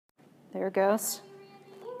There it goes.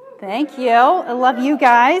 Thank you. I love you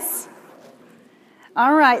guys.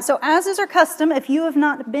 All right, so as is our custom, if you have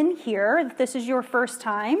not been here, if this is your first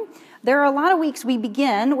time, there are a lot of weeks we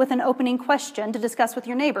begin with an opening question to discuss with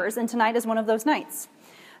your neighbors, and tonight is one of those nights.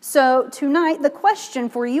 So tonight, the question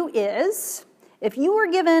for you is, if you were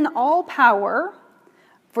given all power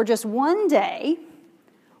for just one day,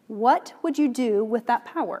 what would you do with that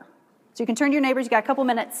power? So you can turn to your neighbors, you got a couple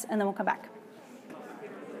minutes, and then we'll come back.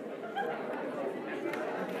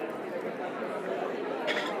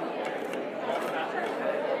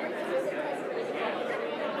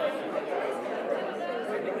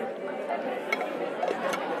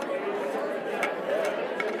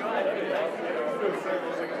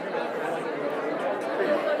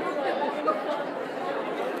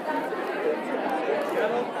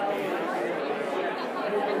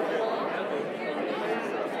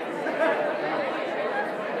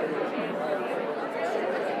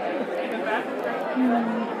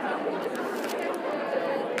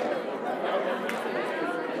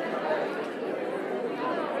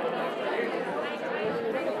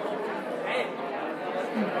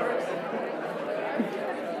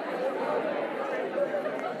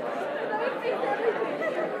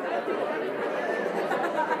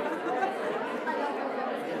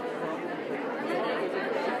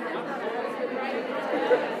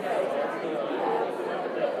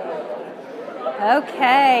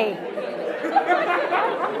 Okay.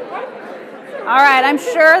 All right, I'm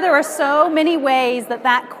sure there are so many ways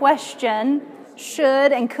that question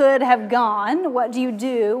should and could have gone. What do you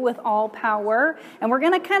do with all power? And we're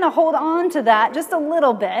going to kind of hold on to that just a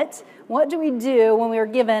little bit. What do we do when we are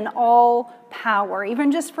given all power?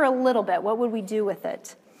 Even just for a little bit, what would we do with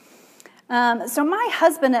it? So my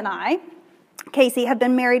husband and I, Casey, have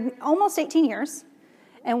been married almost 18 years.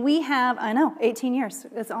 And we have, 18 years.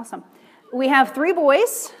 It's awesome. We have 3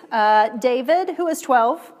 boys, David, who is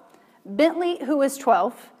 12, Bentley, who is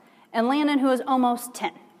 12, and Landon, who is almost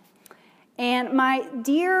 10. And my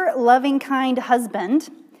dear, loving, kind husband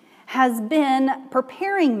has been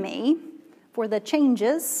preparing me for the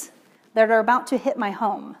changes that are about to hit my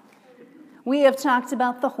home. We have talked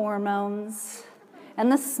about the hormones and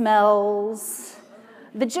the smells,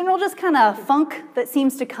 the general just kind of funk that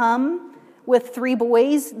seems to come with 3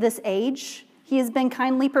 boys this age. He has been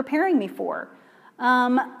kindly preparing me for.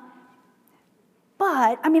 But,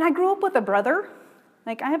 I grew up with a brother.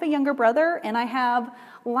 I have a younger brother, and I have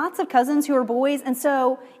lots of cousins who are boys. And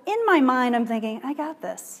so, in my mind, I'm thinking, I got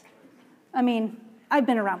this. I've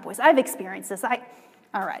been around boys. I've experienced this.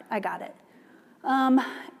 All right, I got it.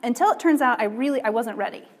 Until it turns out I wasn't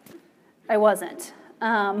ready. I wasn't.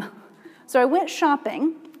 So I went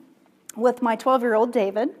shopping with my 12-year-old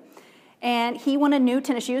David. And he wanted new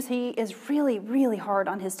tennis shoes. He is really, really hard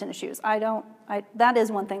on his tennis shoes. That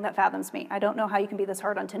is one thing that fathoms me. I don't know how you can be this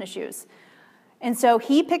hard on tennis shoes. And so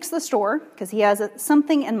he picks the store because he has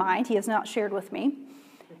something in mind he has not shared with me.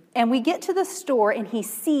 And we get to the store and he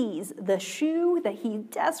sees the shoe that he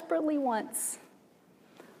desperately wants.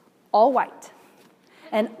 All white.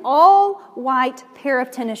 An all white pair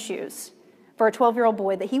of tennis shoes for a 12-year-old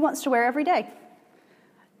boy that he wants to wear every day.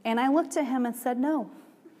 And I looked at him and said,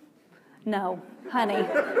 No, honey,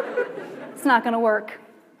 it's not going to work.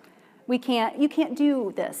 You can't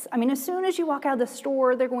do this. As soon as you walk out of the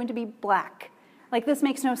store, they're going to be black. This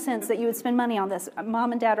makes no sense that you would spend money on this.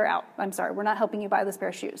 Mom and Dad are out. I'm sorry, we're not helping you buy this pair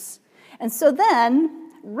of shoes. And so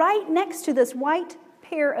then, right next to this white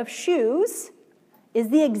pair of shoes is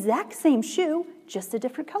the exact same shoe, just a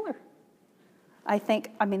different color. I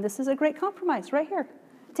think, this is a great compromise right here.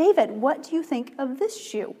 David, what do you think of this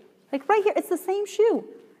shoe? Right here, it's the same shoe.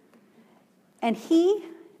 And he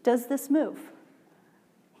does this move.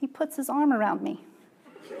 He puts his arm around me.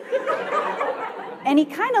 And he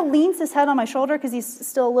kind of leans his head on my shoulder because he's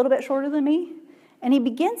still a little bit shorter than me. And he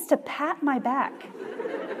begins to pat my back.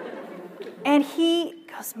 And he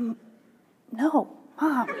goes, no,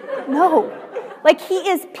 Mom, no. He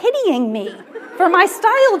is pitying me for my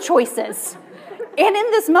style choices. And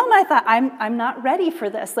in this moment, I thought, I'm not ready for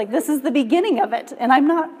this. This is the beginning of it, and I'm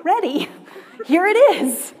not ready. Here it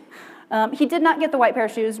is. He did not get the white pair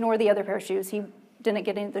of shoes, nor the other pair of shoes. He didn't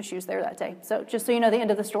get any of the shoes there that day. So just so you know the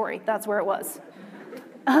end of the story, that's where it was.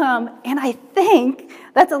 And I think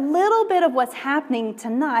that's a little bit of what's happening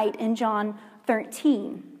tonight in John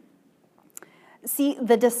 13. See,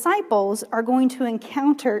 the disciples are going to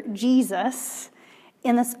encounter Jesus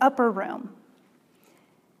in this upper room.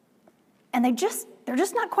 And they're just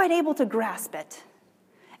not quite able to grasp it.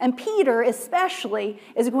 And Peter especially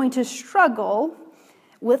is going to struggle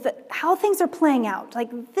with how things are playing out.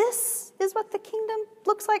 This is what the kingdom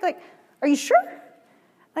looks like. Are you sure?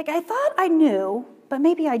 Like, I thought I knew, but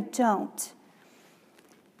maybe I don't.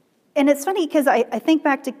 And it's funny because I think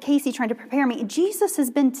back to Casey trying to prepare me. Jesus has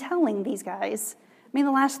been telling these guys, the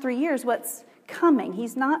last 3 years, what's coming.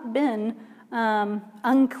 He's not been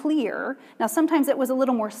unclear. Now, sometimes it was a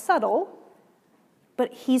little more subtle,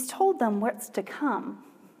 but he's told them what's to come.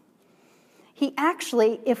 He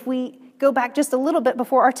actually, if we go back just a little bit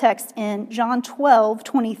before our text in John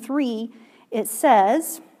 12:23, it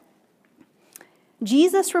says,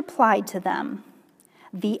 Jesus replied to them,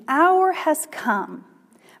 "The hour has come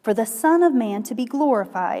for the Son of Man to be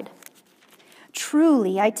glorified.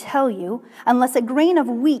 Truly, I tell you, unless a grain of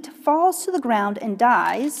wheat falls to the ground and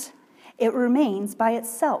dies, it remains by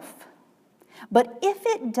itself. But if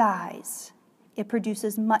it dies, it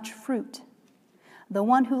produces much fruit. The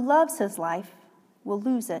one who loves his life will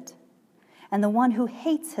lose it, and the one who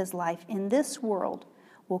hates his life in this world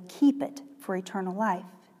will keep it for eternal life.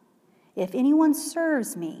 If anyone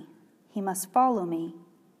serves me, he must follow me.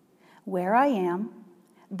 Where I am,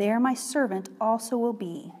 there my servant also will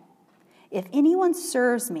be. If anyone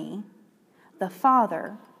serves me, the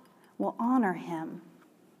Father will honor him."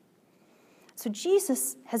 So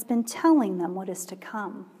Jesus has been telling them what is to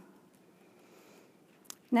come.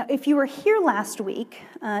 Now, if you were here last week,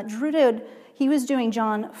 Drew he was doing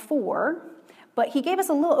John 4, but he gave us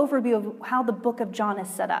a little overview of how the book of John is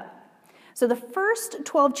set up. So the first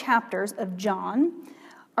 12 chapters of John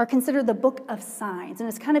are considered the book of signs, and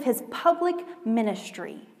it's kind of his public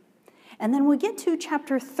ministry. And then we get to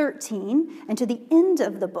chapter 13, and to the end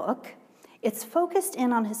of the book, it's focused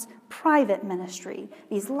in on his private ministry,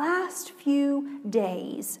 these last few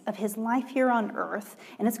days of his life here on earth,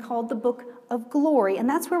 and it's called the book of glory. And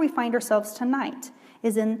that's where we find ourselves tonight,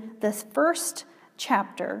 is in this first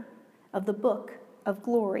chapter of the book of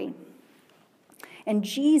glory. And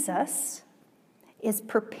Jesus is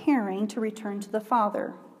preparing to return to the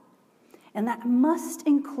Father. And that must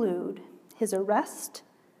include his arrest,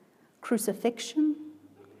 crucifixion,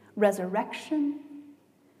 resurrection,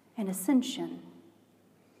 and ascension.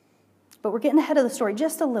 But we're getting ahead of the story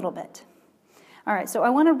just a little bit. All right, so I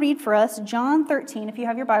want to read for us John 13. If you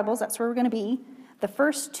have your Bibles, that's where we're going to be. The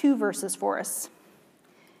first 2 verses for us.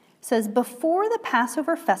 It says, "Before the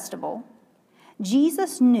Passover festival,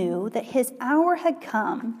 Jesus knew that his hour had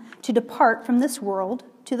come to depart from this world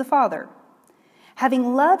to the Father.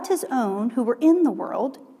 Having loved his own who were in the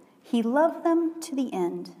world, he loved them to the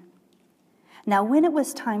end. Now when it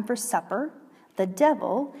was time for supper, the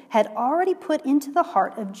devil had already put into the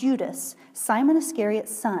heart of Judas, Simon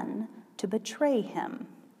Iscariot's son, to betray him."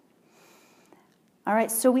 All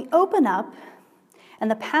right, so we open up, and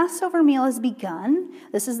the Passover meal has begun.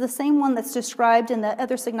 This is the same one that's described in the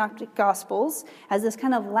other synoptic Gospels as this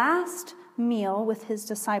kind of last meal with his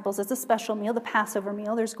disciples. It's a special meal, the Passover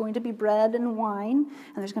meal. There's going to be bread and wine,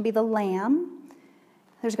 and there's going to be the lamb.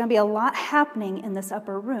 There's going to be a lot happening in this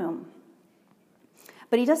upper room.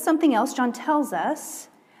 But he does something else. John tells us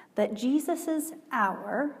that Jesus'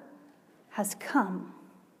 hour has come.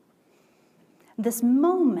 This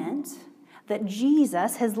moment that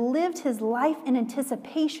Jesus has lived his life in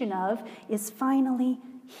anticipation of is finally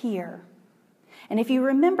here. And if you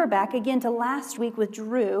remember back again to last week with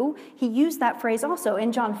Drew, he used that phrase also.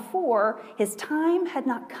 In John 4, his time had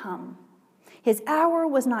not come. His hour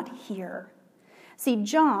was not here. See,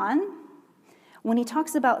 John, when he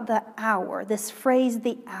talks about the hour, this phrase,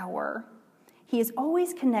 the hour, he is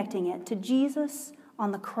always connecting it to Jesus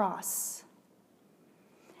on the cross.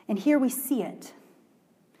 And here we see it.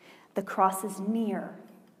 The cross is near.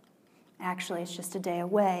 Actually, it's just a day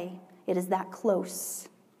away. It is that close.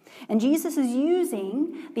 And Jesus is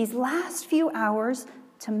using these last few hours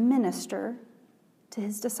to minister to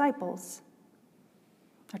his disciples.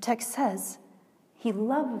 Our text says he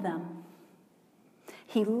loved them.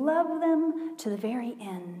 He loved them to the very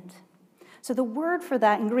end. So the word for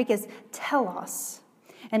that in Greek is telos,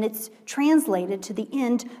 and it's translated to the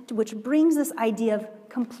end, which brings this idea of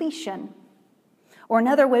completion. Or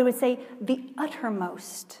another way would say the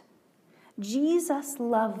uttermost. Jesus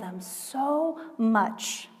loved them so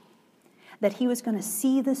much that he was going to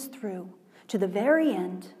see this through to the very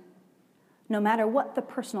end, no matter what the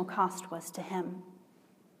personal cost was to him.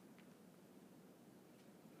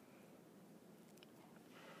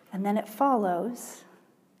 And then it follows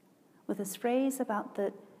with this phrase about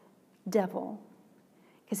the devil.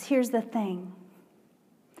 Because here's the thing.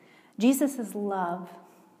 Jesus' love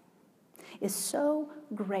is so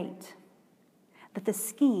great that the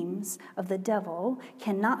schemes of the devil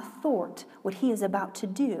cannot thwart what he is about to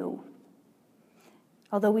do.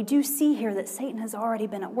 Although we do see here that Satan has already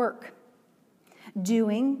been at work,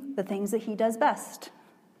 doing the things that he does best.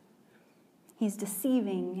 He's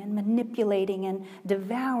deceiving and manipulating and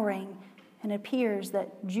devouring, and it appears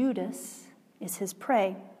that Judas is his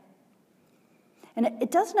prey. And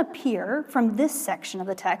it doesn't appear from this section of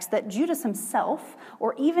the text that Judas himself,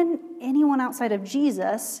 or even anyone outside of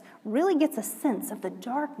Jesus, really gets a sense of the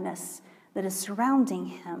darkness that is surrounding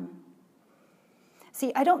him.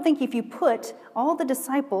 See, I don't think if you put all the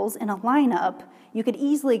disciples in a lineup, you could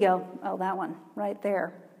easily go, oh, that one right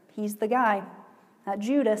there. He's the guy. That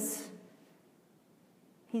Judas.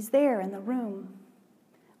 He's there in the room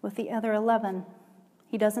with the other 11.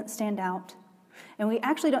 He doesn't stand out. And we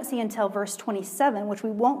actually don't see until verse 27, which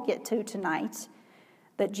we won't get to tonight,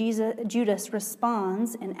 that Judas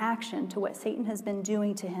responds in action to what Satan has been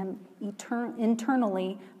doing to him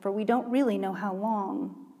internally, for we don't really know how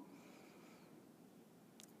long.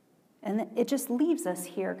 And it just leaves us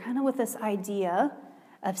here kind of with this idea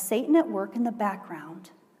of Satan at work in the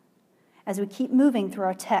background. As we keep moving through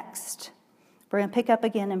our text, we're going to pick up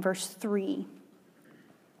again in verse 3.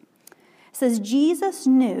 It says, Jesus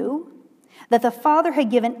knew that the Father had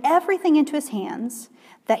given everything into his hands,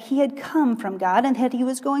 that he had come from God, and that he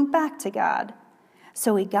was going back to God.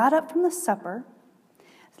 So he got up from the supper,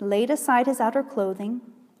 laid aside his outer clothing,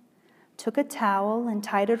 took a towel and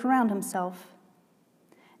tied it around himself.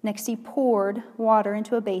 Next he poured water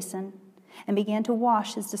into a basin and began to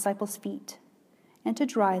wash his disciples' feet and to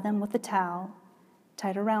dry them with the towel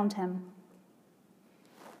tied around him.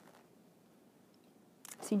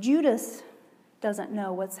 See, Judas doesn't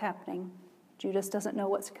know what's happening. Judas doesn't know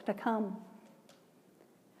what's to come.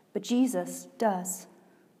 But Jesus does.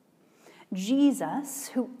 Jesus,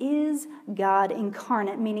 who is God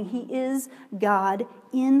incarnate, meaning he is God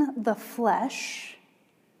in the flesh,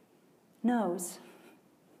 knows.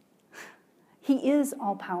 He is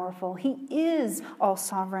all-powerful. He is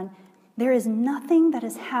all-sovereign. There is nothing that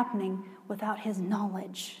is happening without his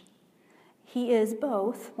knowledge. He is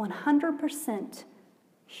both 100%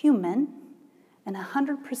 human and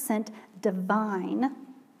 100% divine,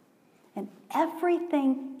 and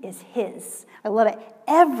everything is his. I love it.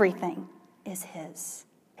 Everything is his.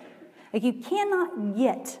 Like, you cannot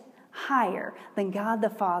get higher than God the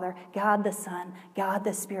Father, God the Son, God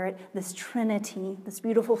the Spirit, this Trinity, this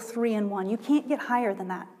beautiful 3-in-1. You can't get higher than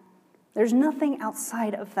that. There's nothing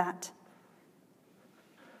outside of that.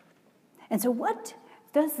 And so what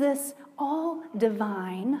does this all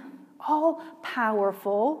divine, all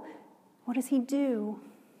powerful, what does he do?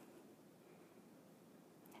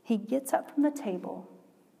 He gets up from the table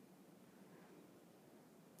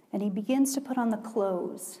and he begins to put on the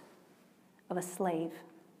clothes of a slave.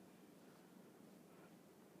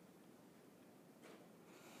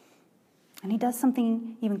 And he does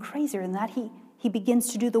something even crazier than that. He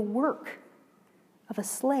begins to do the work of a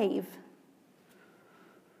slave.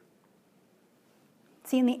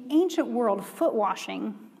 See, in the ancient world, foot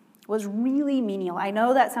washing was really menial. I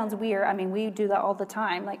know that sounds weird. I mean, we do that all the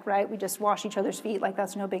time, like, right? We just wash each other's feet like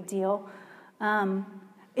that's no big deal.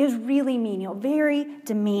 It was really menial, very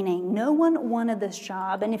demeaning. No one wanted this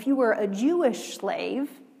job. And if you were a Jewish slave,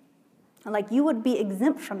 like, you would be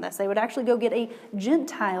exempt from this. They would actually go get a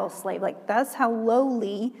Gentile slave. Like, that's how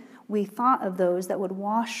lowly we thought of those that would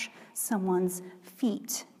wash someone's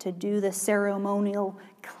feet to do the ceremonial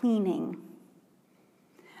cleaning.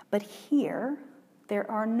 But here, there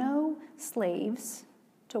are no slaves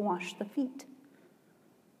to wash the feet.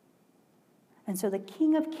 And so the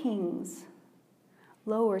King of Kings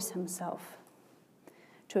lowers himself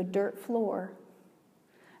to a dirt floor,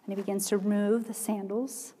 and he begins to remove the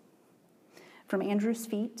sandals from Andrew's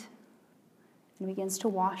feet, and he begins to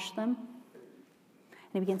wash them,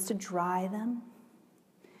 and he begins to dry them,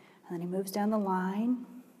 and then he moves down the line.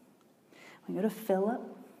 We go to Philip,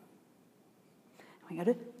 we go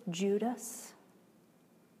to Judas,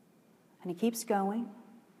 and he keeps going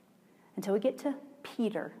until we get to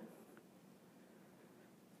Peter.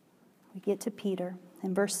 We get to Peter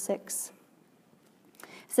in verse 6. It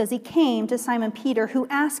says, he came to Simon Peter, who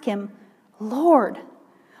asked him, Lord,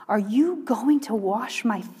 are you going to wash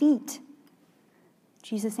my feet?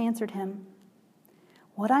 Jesus answered him,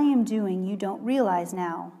 what I am doing you don't realize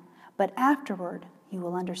now, but afterward you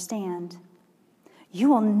will understand. You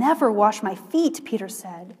will never wash my feet, Peter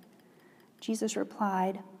said. Jesus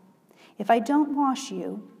replied, if I don't wash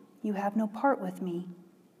you, you have no part with me.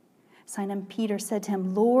 Simon Peter said to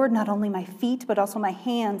him, Lord, not only my feet, but also my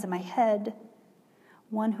hands and my head.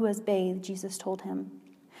 One who has bathed, Jesus told him,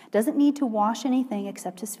 doesn't need to wash anything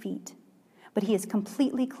except his feet, but he is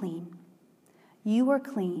completely clean. You are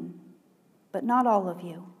clean, but not all of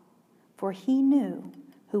you, for he knew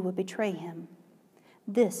who would betray him.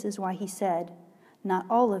 This is why he said, not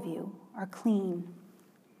all of you are clean.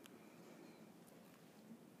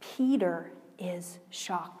 Peter is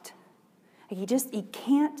shocked. Like he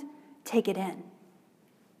can't take it in.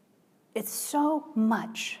 It's so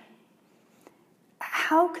much.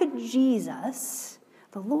 How could Jesus,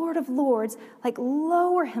 the Lord of Lords,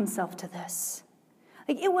 lower himself to this?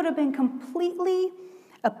 It would have been completely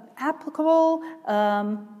applicable,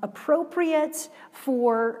 appropriate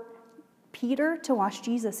for Peter to wash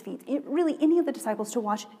Jesus' feet. Really, any of the disciples to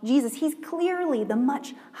wash Jesus. He's clearly the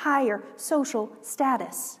much higher social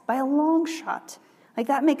status by a long shot.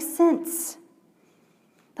 That makes sense.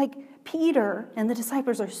 Peter and the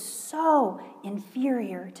disciples are so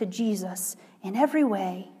inferior to Jesus in every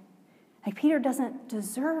way. Peter doesn't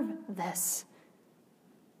deserve this.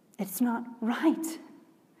 It's not right.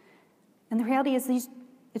 And the reality is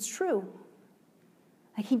it's true.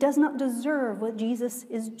 He does not deserve what Jesus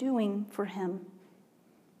is doing for him.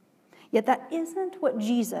 Yet that isn't what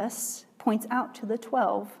Jesus points out to the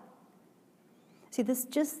 12. See, this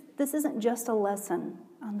isn't just a lesson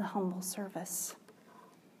on the humble service.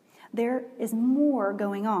 There is more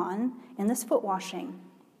going on in this foot washing.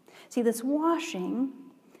 See, this washing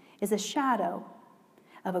is a shadow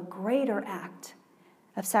of a greater act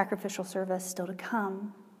of sacrificial service still to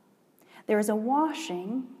come. There is a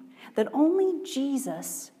washing that only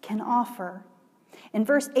Jesus can offer. In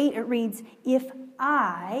verse 8 it reads, "If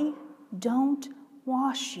I don't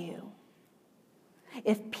wash you."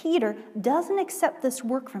 If Peter doesn't accept this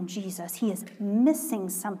work from Jesus, he is missing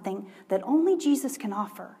something that only Jesus can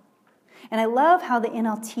offer. And I love how the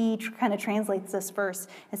NLT kind of translates this verse.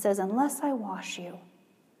 It says, "Unless I wash you,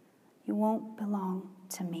 you won't belong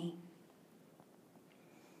to me."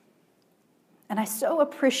 And I so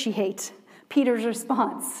appreciate Peter's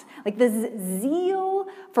response. This zeal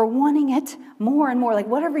for wanting it more and more.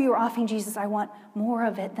 Whatever you're offering Jesus, I want more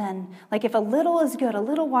of it then. If a little is good, a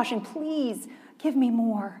little washing, please give me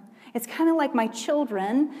more. It's kind of like my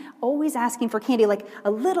children always asking for candy.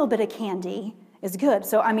 A little bit of candy is good.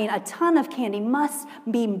 So, a ton of candy must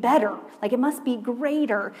be better. It must be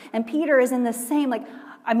greater. And Peter is in the same,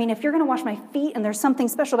 if you're going to wash my feet and there's something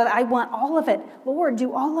special about it, I want all of it. Lord,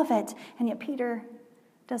 do all of it. And yet Peter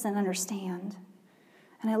doesn't understand.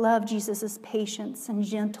 And I love Jesus' patience and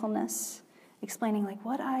gentleness, explaining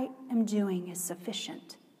what I am doing is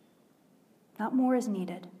sufficient. Not more is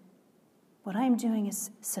needed. What I am doing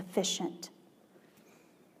is sufficient.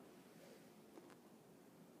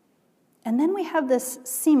 And then we have this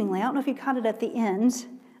seemingly, I don't know if you caught it at the end,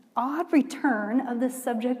 odd return of the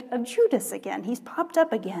subject of Judas again. He's popped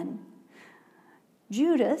up again.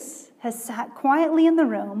 Judas has sat quietly in the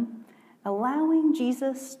room, allowing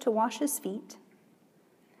Jesus to wash his feet.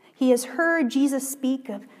 He has heard Jesus speak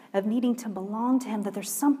of needing to belong to him, that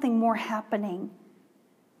there's something more happening.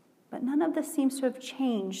 But none of this seems to have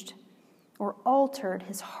changed or altered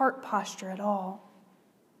his heart posture at all.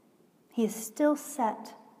 He is still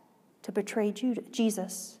set to betray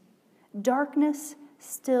Jesus. Darkness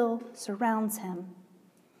still surrounds him.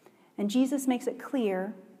 And Jesus makes it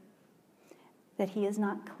clear that he is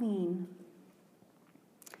not clean.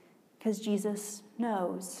 Because Jesus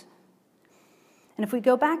knows. And if we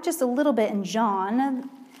go back just a little bit in John,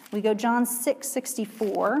 we go John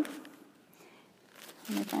 6:64.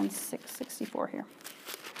 Let me find 6:64 here.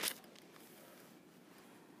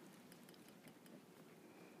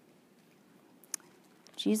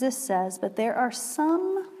 Jesus says, "But there are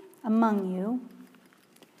some among you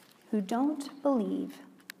who don't believe."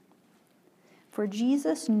 For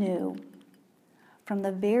Jesus knew from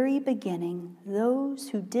the very beginning those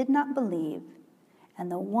who did not believe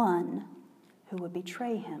and the one who would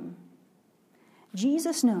betray him.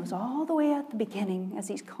 Jesus knows all the way at the beginning, as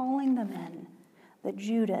he's calling them in, that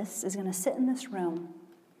Judas is going to sit in this room.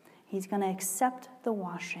 He's going to accept the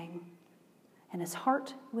washing, and his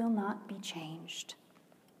heart will not be changed.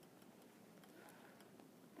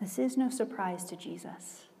 This is no surprise to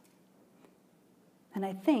Jesus. And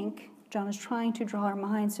I think John is trying to draw our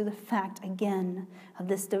minds to the fact, again, of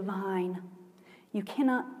this divine. You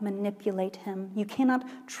cannot manipulate him. You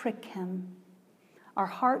cannot trick him. Our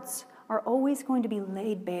hearts are always going to be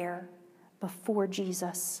laid bare before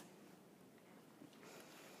Jesus.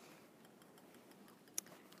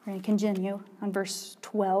 We're going to continue on verse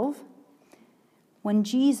 12. When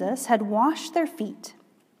Jesus had washed their feet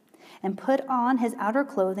and put on his outer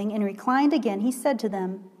clothing and reclined again, he said to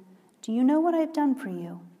them, "Do you know what I have done for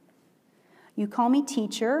you? You call me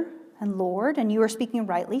teacher and Lord, and you are speaking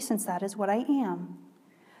rightly, since that is what I am.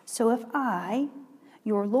 So if I,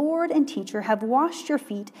 your Lord and teacher, have washed your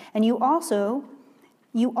feet, and you also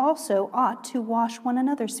ought to wash one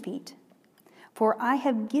another's feet. For I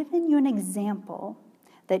have given you an example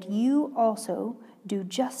that you also do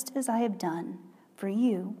just as I have done for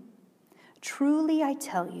you. Truly I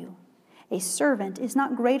tell you, a servant is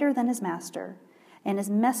not greater than his master, and his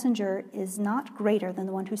messenger is not greater than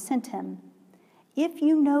the one who sent him. If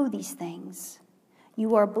you know these things,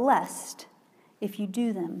 you are blessed if you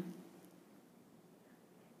do them."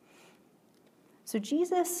 So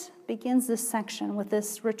Jesus begins this section with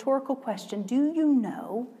this rhetorical question: do you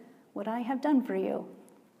know what I have done for you?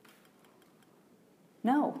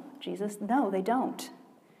 No, Jesus, no, they don't.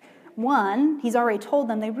 One, he's already told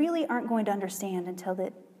them they really aren't going to understand until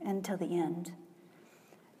the end.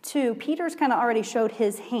 Two, Peter's kind of already showed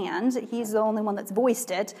his hand. He's the only one that's voiced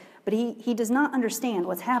it, but he does not understand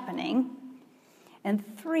what's happening.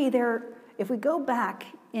 And three, if we go back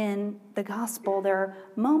in the gospel, there are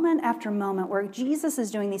moment after moment where Jesus is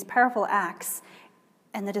doing these powerful acts,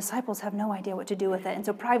 and the disciples have no idea what to do with it, and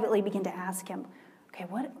so privately begin to ask him,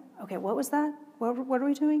 what was that? What are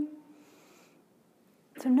we doing?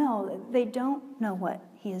 So no, they don't know what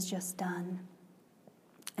he has just done.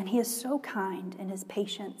 And he is so kind in his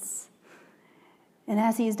patience. And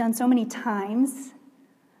as he has done so many times,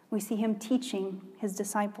 we see him teaching his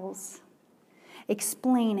disciples,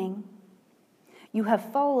 explaining, "You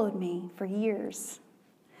have followed me for years,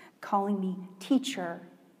 calling me teacher,"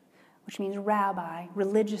 which means rabbi,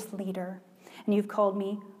 religious leader. "And you've called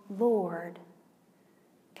me Lord,"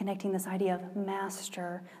 connecting this idea of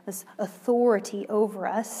master, this authority over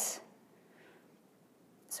us.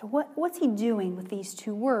 So what's he doing with these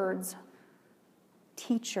two words?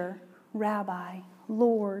 Teacher, rabbi,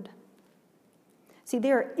 Lord. See,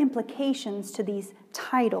 there are implications to these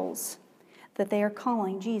titles that they are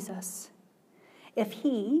calling Jesus. If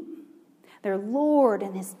he, their Lord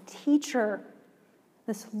and his teacher,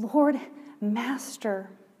 this Lord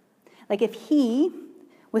master, like if he,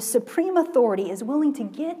 with supreme authority, is willing to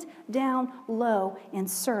get down low and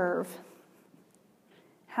serve,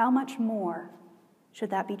 how much more should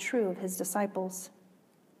that be true of his disciples?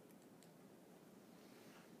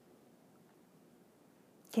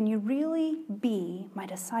 Can you really be my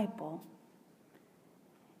disciple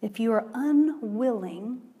if you are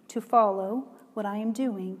unwilling to follow what I am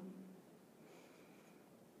doing?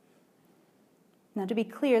 Now, to be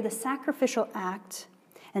clear, the sacrificial act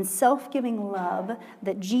and self-giving love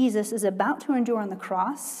that Jesus is about to endure on the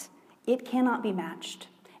cross, it cannot be matched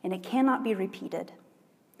and it cannot be repeated.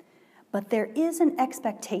 But there is an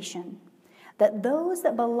expectation that those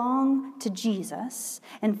that belong to Jesus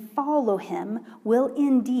and follow him will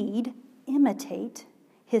indeed imitate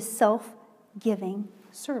his self-giving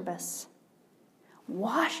service.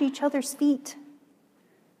 Wash each other's feet.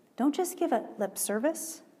 Don't just give a lip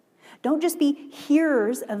service. Don't just be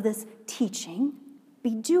hearers of this teaching.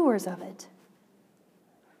 Be doers of it.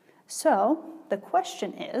 So, the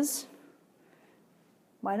question is,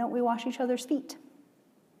 why don't we wash each other's feet?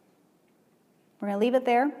 We're going to leave it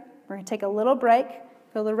there. We're going to take a little break,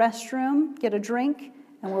 go to the restroom, get a drink,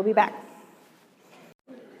 and we'll be back.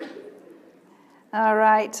 All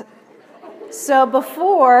right. So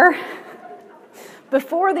before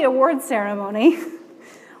the award ceremony,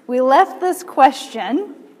 we left this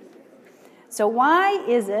question. So why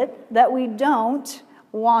is it that we don't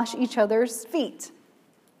wash each other's feet?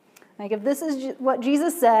 Like, if this is what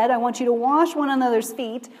Jesus said, I want you to wash one another's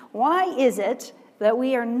feet, why is it that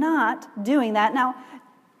we are not doing that? Now,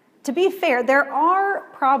 to be fair, there are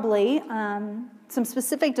probably some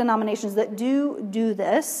specific denominations that do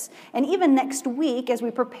this. And even next week, as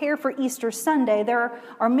we prepare for Easter Sunday, there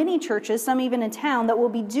are many churches, some even in town, that will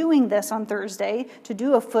be doing this on Thursday to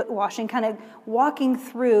do a foot washing, kind of walking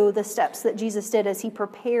through the steps that Jesus did as he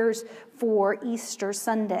prepares for Easter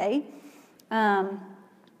Sunday. And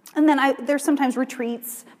then there's sometimes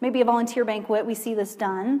retreats, maybe a volunteer banquet, we see this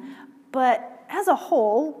done. But as a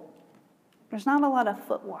whole, there's not a lot of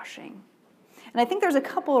foot washing. And I think there's a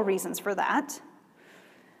couple of reasons for that.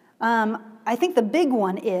 I think the big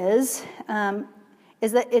one is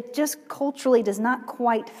that it just culturally does not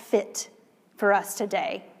quite fit for us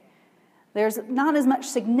today. There's not as much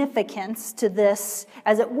significance to this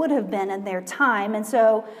as it would have been in their time. And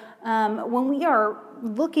so when we are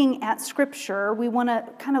looking at Scripture, we want to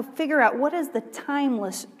kind of figure out what is the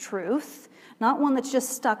timeless truth, not one that's just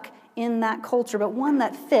stuck in that culture, but one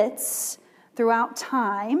that fits throughout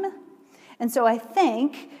time. And so I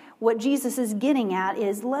think what Jesus is getting at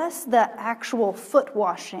is less the actual foot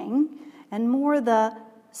washing and more the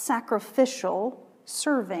sacrificial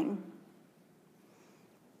serving.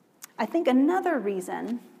 I think another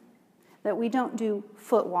reason that we don't do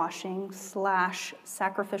foot washing /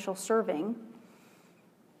 sacrificial serving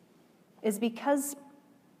is because,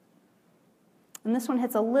 and this one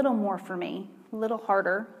hits a little more for me, a little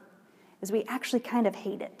harder, is we actually kind of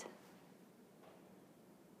hate it.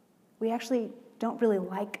 we actually don't really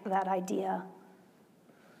like that idea.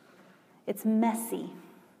 It's messy,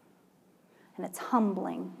 and it's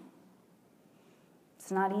humbling.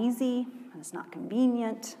 It's not easy, and it's not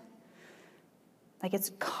convenient. Like,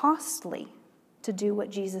 it's costly to do what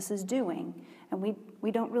Jesus is doing, and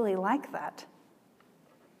we don't really like that.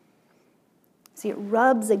 See, it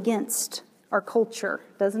rubs against our culture,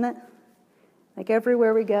 doesn't it? Like,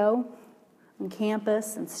 everywhere we go, on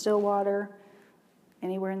campus, in Stillwater,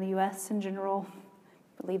 anywhere in the U.S. in general,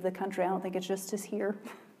 but leave the country, I don't think it's just as here.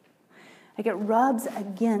 Like, it rubs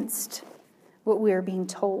against what we are being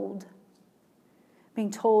told. Being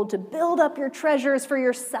told to build up your treasures for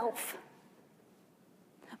yourself.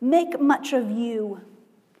 Make much of you.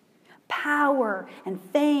 Power and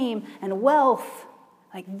fame and wealth.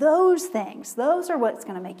 Like, those things, those are what's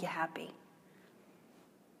going to make you happy.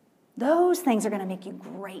 Those things are going to make you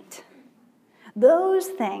great. Those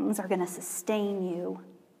things are going to sustain you.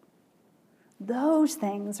 Those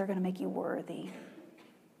things are going to make you worthy.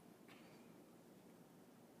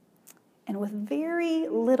 And with very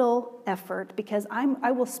little effort, because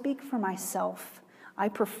I will speak for myself, I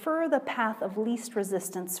prefer the path of least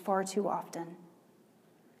resistance far too often,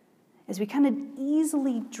 as we kind of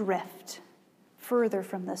easily drift further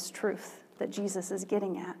from this truth that Jesus is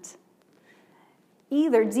getting at.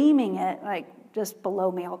 Either deeming it like just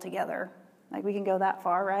below me altogether. Like, we can go that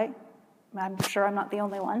far, right? I'm sure I'm not the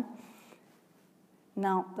only one.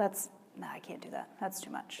 No, I can't do that. That's too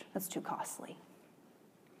much. That's too costly.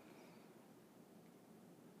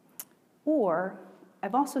 Or,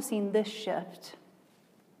 I've also seen this shift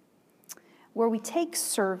where we take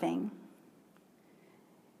serving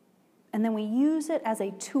and then we use it as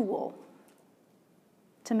a tool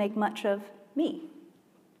to make much of me,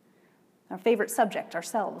 our favorite subject,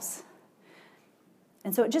 ourselves.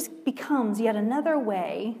 And so it just becomes yet another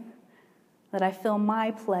way that I feel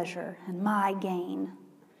my pleasure and my gain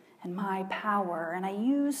and my power. And I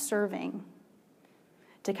use serving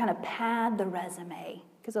to kind of pad the resume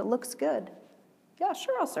because it looks good. Yeah,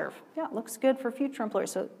 sure, I'll serve. Yeah, it looks good for future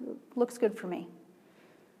employers, so it looks good for me.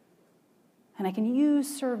 And I can use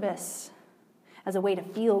service as a way to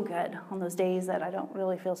feel good on those days that I don't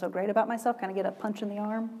really feel so great about myself, kind of get a punch in the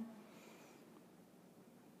arm.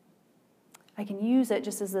 I can use it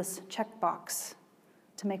just as this checkbox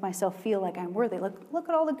to make myself feel like I'm worthy. Look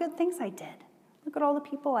at all the good things I did. Look at all the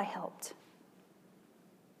people I helped.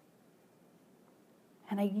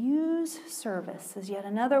 And I use service as yet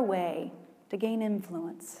another way to gain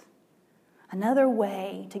influence, another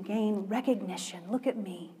way to gain recognition. Look at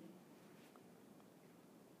me.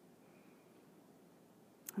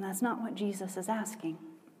 And that's not what Jesus is asking.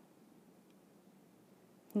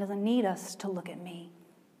 He doesn't need us to look at me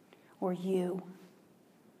or you.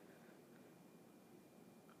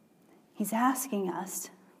 He's asking us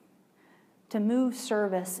to move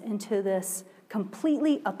service into this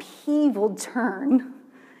completely upheaval turn,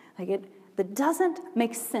 that doesn't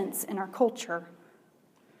make sense in our culture.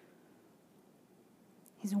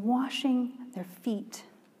 He's washing their feet.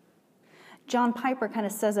 John Piper kind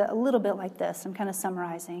of says it a little bit like this. I'm kind of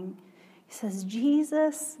summarizing. He says,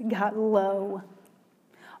 Jesus got low,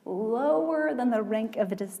 lower than the rank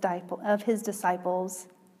of his disciples,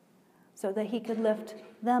 so that he could lift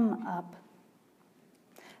them up.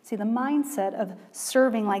 See, the mindset of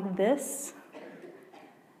serving like this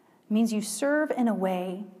means you serve in a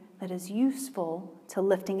way that is useful to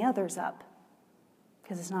lifting others up,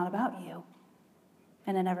 because it's not about you,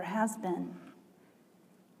 and it never has been.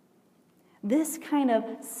 This kind of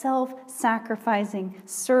self-sacrificing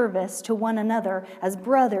service to one another as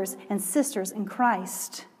brothers and sisters in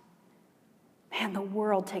Christ, man, the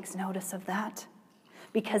world takes notice of that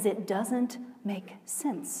because it doesn't make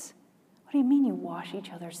sense. What do you mean you wash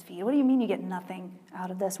each other's feet? What do you mean you get nothing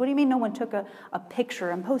out of this? What do you mean no one took a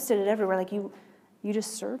picture and posted it everywhere? Like you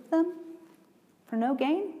just served them for no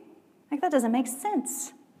gain? Like, that doesn't make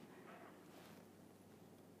sense.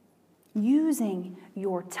 Using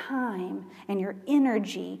your time and your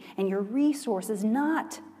energy and your resources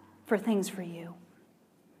not for things for you,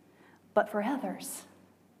 but for others.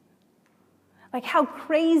 Like, how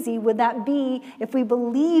crazy would that be if we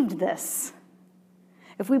believed this?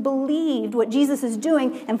 If we believed what Jesus is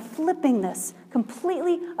doing and flipping this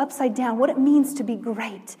completely upside down, what it means to be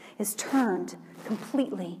great is turned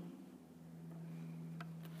completely.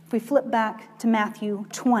 If we flip back to Matthew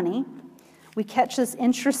 20, we catch this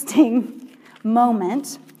interesting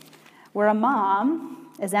moment where a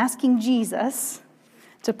mom is asking Jesus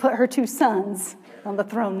to put her two sons on the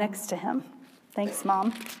throne next to him. Thanks,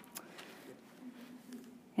 Mom.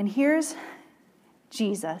 And here's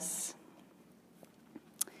Jesus.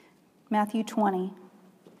 Matthew 20,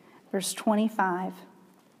 verse 25.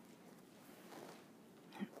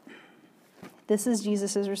 This is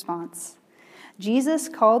Jesus' response. Jesus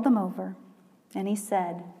called them over, and he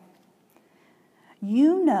said,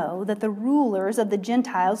 "You know that the rulers of the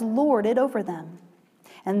Gentiles lord it over them,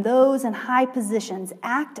 and those in high positions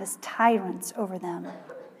act as tyrants over them.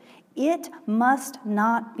 It must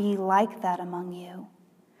not be like that among you.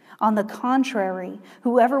 On the contrary,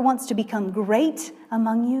 whoever wants to become great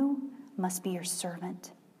among you must be your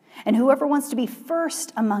servant, and whoever wants to be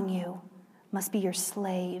first among you must be your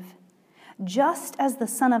slave. Just as the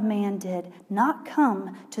Son of Man did not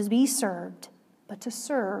come to be served, but to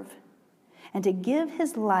serve, and to give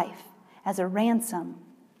his life as a ransom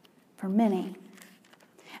for many."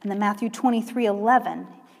 And then Matthew 23:11,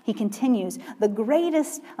 he continues, "The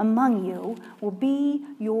greatest among you will be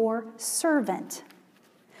your servant.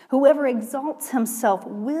 Whoever exalts himself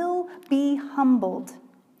will be humbled,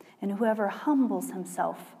 and whoever humbles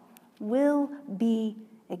himself will be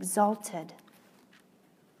exalted."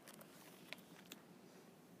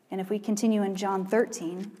 And if we continue in John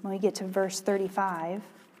 13, when we get to verse 35,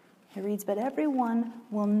 it reads, "But everyone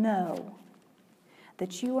will know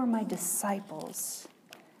that you are my disciples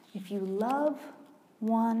if you love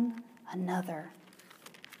one another."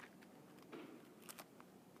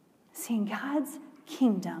 See, in God's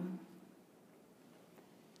kingdom,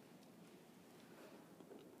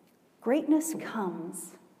 greatness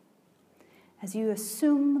comes as you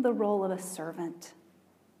assume the role of a servant.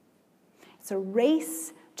 It's a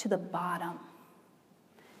race to the bottom.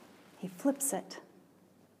 He flips it,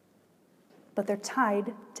 but they're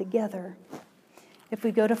tied together. If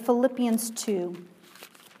we go to Philippians 2,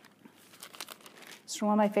 it's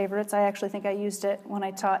one of my favorites. I actually think I used it when I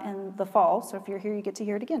taught in the fall, so if you're here, you get to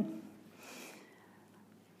hear it again.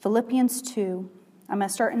 Philippians 2, I'm going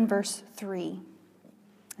to start in verse 3.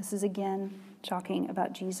 This is again talking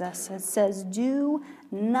about Jesus. It says, "Do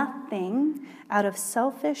nothing out of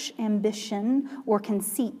selfish ambition or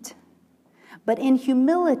conceit, but in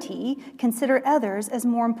humility consider others as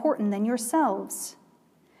more important than yourselves.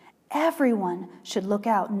 Everyone should look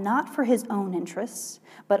out not for his own interests,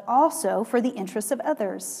 but also for the interests of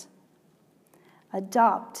others.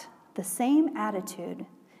 Adopt the same attitude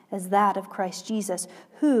as that of Christ Jesus,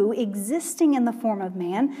 who, existing in the form of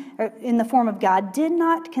man, or in the form of God, did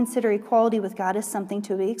not consider equality with God as something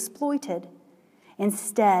to be exploited.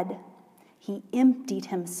 Instead, he emptied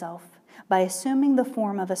himself by assuming the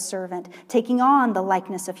form of a servant, taking on the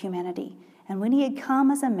likeness of humanity. And when he had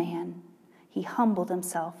come as a man, he humbled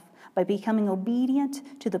himself by becoming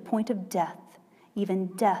obedient to the point of death, even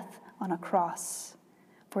death on a cross.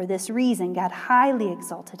 For this reason, God highly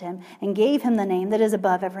exalted him and gave him the name that is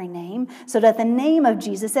above every name, so that the name of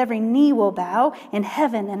Jesus every knee will bow in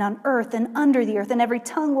heaven and on earth and under the earth, and every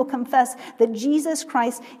tongue will confess that Jesus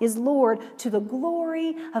Christ is Lord, to the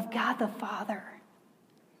glory of God the Father."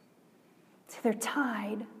 See, they're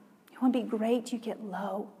tied. You want to be great, you get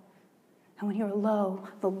low. And when you're low,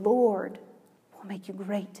 the Lord will make you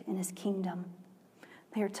great in his kingdom.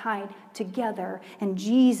 They are tied together, and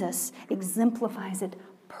Jesus exemplifies it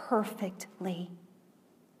perfectly.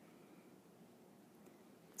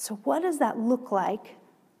 So what does that look like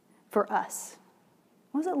for us?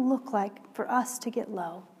 What does it look like for us to get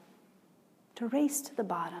low, to race to the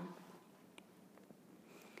bottom?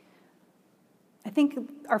 I think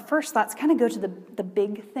our first thoughts kind of go to the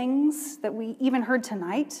big things that we even heard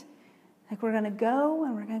tonight. Like, we're going to go,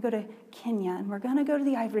 and we're going to go to Kenya, and we're going to go to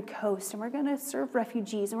the Ivory Coast, and we're going to serve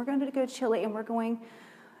refugees, and we're going to go to Chile, and we're going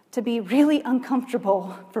to be really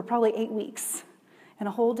uncomfortable for probably 8 weeks in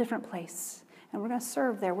a whole different place. And we're going to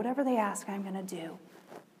serve there. Whatever they ask, I'm going to do.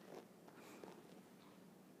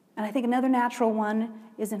 And I think another natural one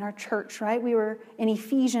is in our church, right? We were in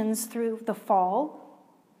Ephesians through the fall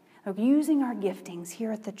of using our giftings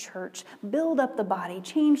here at the church, build up the body,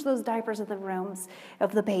 change those diapers of the rooms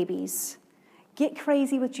of the babies, get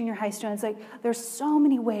crazy with junior high students. Like, there's so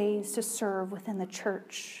many ways to serve within the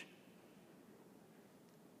church.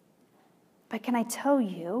 But can I tell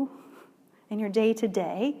you, in your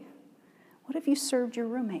day-to-day, what if you served your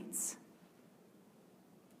roommates?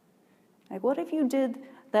 Like, what if you did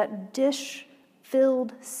that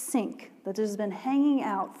dish-filled sink that has been hanging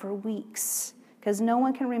out for weeks because no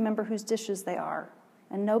one can remember whose dishes they are,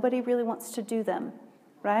 and nobody really wants to do them,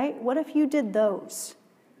 right? What if you did those?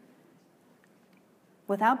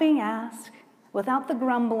 Without being asked, without the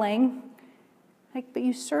grumbling, but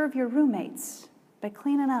you serve your roommates by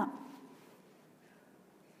cleaning up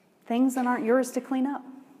things that aren't yours to clean up.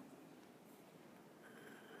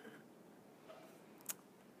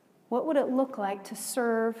 What would it look like to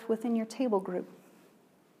serve within your table group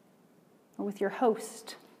or with your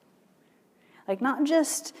host Like not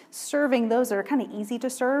just serving those that are kind of easy to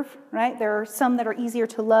serve, right? There are some that are easier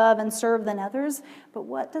to love and serve than others, but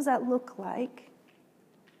what does that look like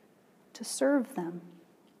to serve them?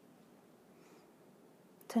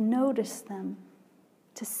 To notice them,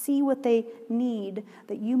 to see what they need,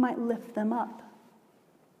 that you might lift them up.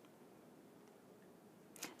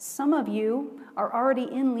 Some of you are already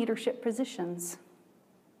in leadership positions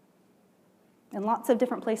in lots of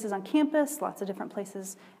different places on campus, lots of different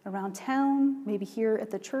places around town, maybe here at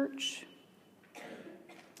the church.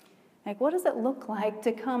 Like, what does it look like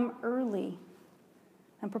to come early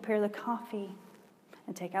and prepare the coffee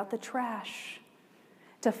and take out the trash?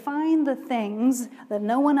 To find the things that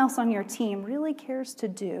no one else on your team really cares to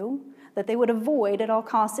do, that they would avoid at all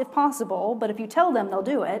costs if possible, but if you tell them, they'll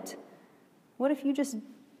do it. What if you just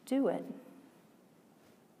do it?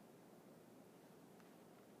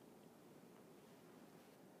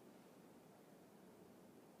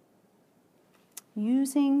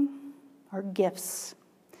 Using our gifts,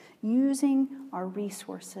 using our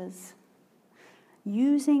resources,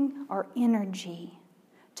 using our energy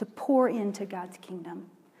to pour into God's kingdom,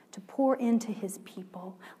 to pour into his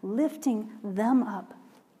people, lifting them up,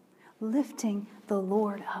 lifting the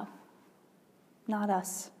Lord up, not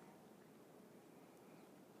us.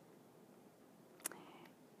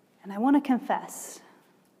 And I want to confess,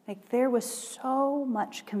 like there was so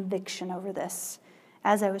much conviction over this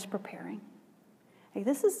as I was preparing. Like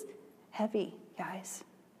this is heavy, guys.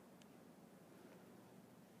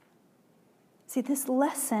 See, this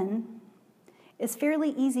lesson is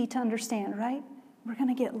fairly easy to understand, right? We're going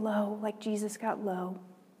to get low like Jesus got low.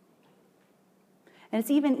 And it's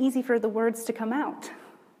even easy for the words to come out.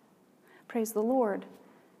 Praise the Lord.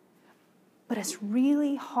 But it's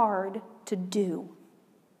really hard to do.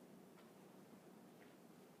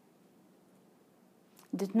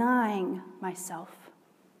 Denying myself.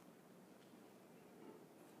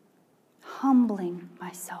 Humbling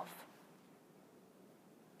myself.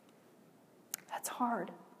 That's hard.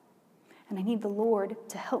 And I need the Lord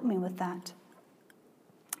to help me with that.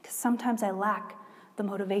 Because sometimes I lack the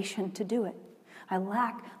motivation to do it. I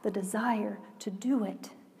lack the desire to do it.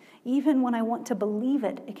 Even when I want to believe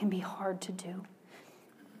it, it can be hard to do.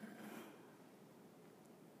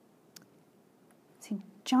 See,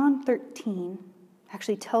 John 13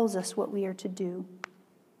 actually tells us what we are to do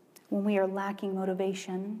when we are lacking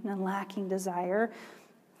motivation and lacking desire.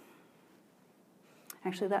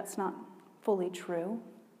 Actually, that's not fully true.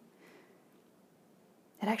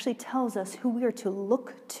 It actually tells us who we are to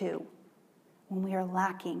look to when we are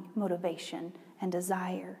lacking motivation and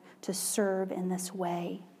desire to serve in this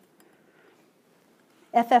way.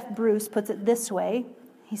 F.F. Bruce puts it this way.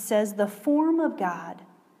 He says, "The form of God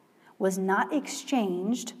was not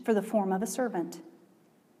exchanged for the form of a servant.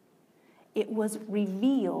 It was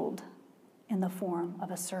revealed in the form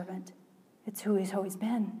of a servant." It's who he's always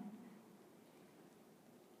been.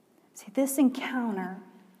 See, this encounter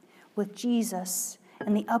with Jesus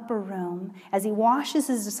in the upper room, as he washes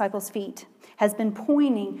his disciples' feet, has been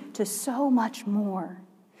pointing to so much more.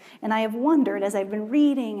 And I have wondered, as I've been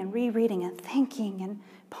reading and rereading and thinking and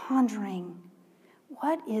pondering,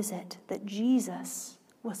 what is it that Jesus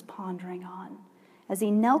was pondering on as he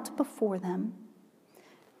knelt before them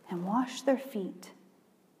and washed their feet?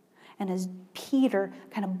 And as Peter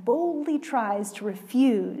kind of boldly tries to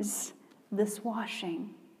refuse this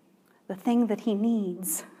washing, the thing that he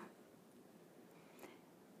needs.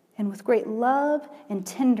 And with great love and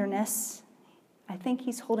tenderness, I think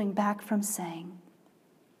he's holding back from saying,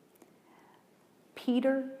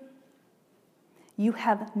 "Peter, you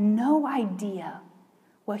have no idea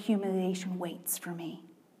what humiliation waits for me.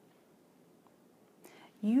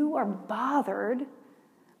 You are bothered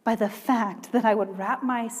by the fact that I would wrap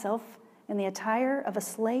myself in the attire of a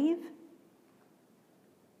slave?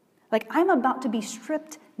 Like I'm about to be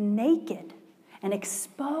stripped naked and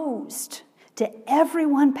exposed to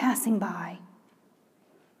everyone passing by.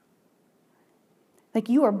 Like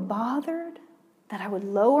you are bothered that I would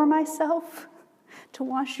lower myself to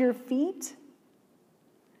wash your feet?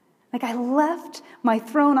 Like I left my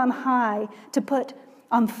throne on high to put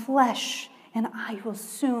on flesh, and I will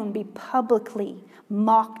soon be publicly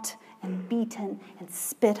mocked and beaten and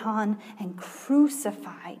spit on and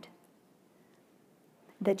crucified,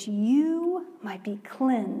 that you might be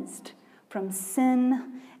cleansed from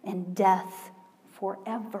sin and death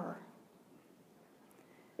forever."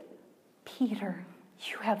 Peter,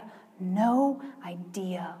 you have no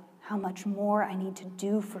idea how much more I need to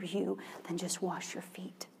do for you than just wash your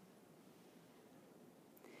feet.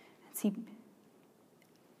 See,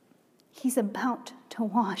 he's about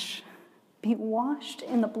to be washed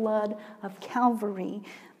in the blood of Calvary,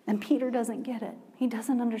 And Peter doesn't get it. He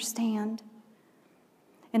doesn't understand.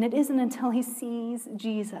 And it isn't until he sees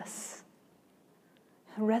Jesus,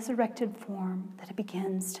 a resurrected form, that it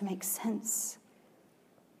begins to make sense.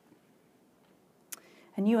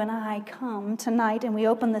 And you and I come tonight and we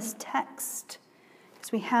open this text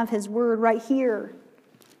because we have his word right here.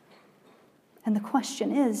 And the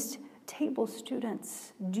question is, table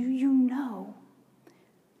students, do you know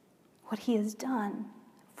what he has done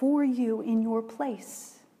for you in your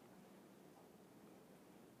place?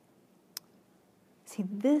 See,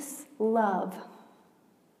 this love,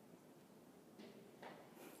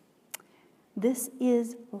 this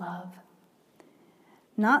is love.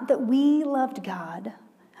 Not that we loved God,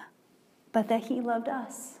 but that he loved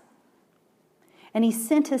us. And he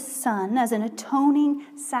sent his Son as an atoning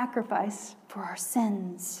sacrifice for our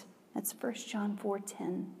sins. That's 1 John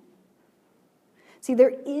 4:10. See,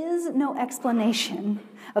 there is no explanation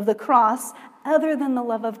of the cross other than the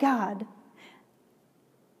love of God.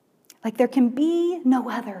 Like there can be no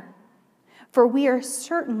other. For we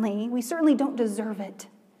certainly don't deserve it.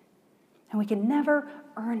 And we can never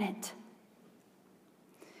earn it.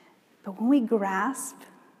 But when we grasp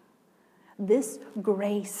this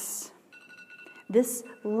grace, this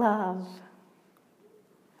love,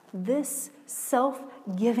 this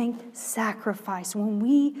self-giving sacrifice, when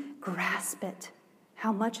we grasp it,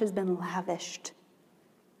 how much has been lavished,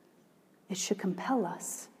 it should compel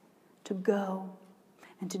us to go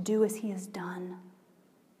and to do as he has done,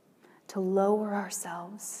 to lower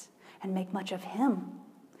ourselves and make much of him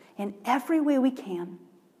in every way we can,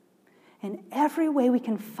 in every way we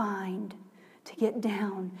can find to get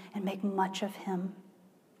down and make much of him.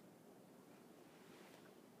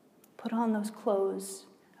 Put on those clothes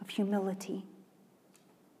of humility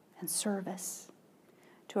and service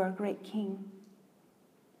to our great King.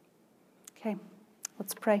 Okay,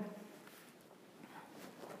 let's pray.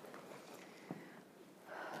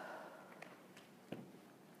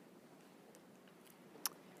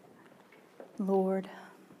 Lord,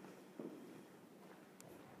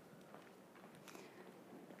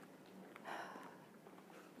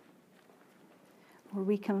 where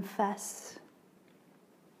we confess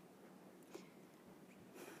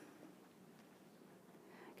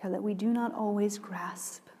God, that we do not always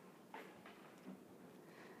grasp,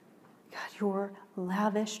 God, your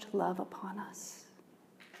lavished love upon us.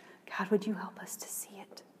 God, would you help us to see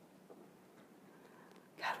it?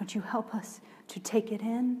 God, would you help us to take it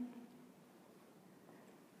in?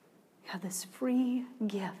 God, this free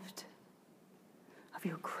gift of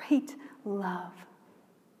your great love,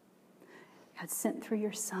 God, sent through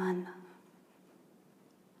your Son.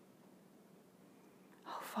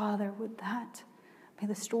 Oh, Father, would that be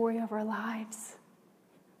the story of our lives?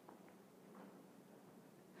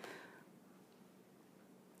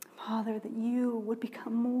 Father, that you would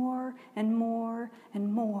become more and more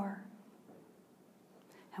and more,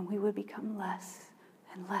 and we would become less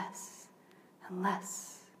and less and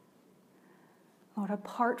less. Lord,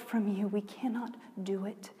 apart from you, we cannot do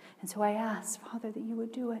it. And so I ask, Father, that you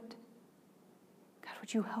would do it. God,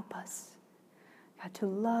 would you help us, God, to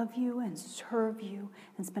love you and serve you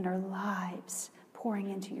and spend our lives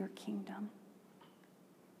pouring into your kingdom.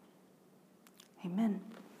 Amen.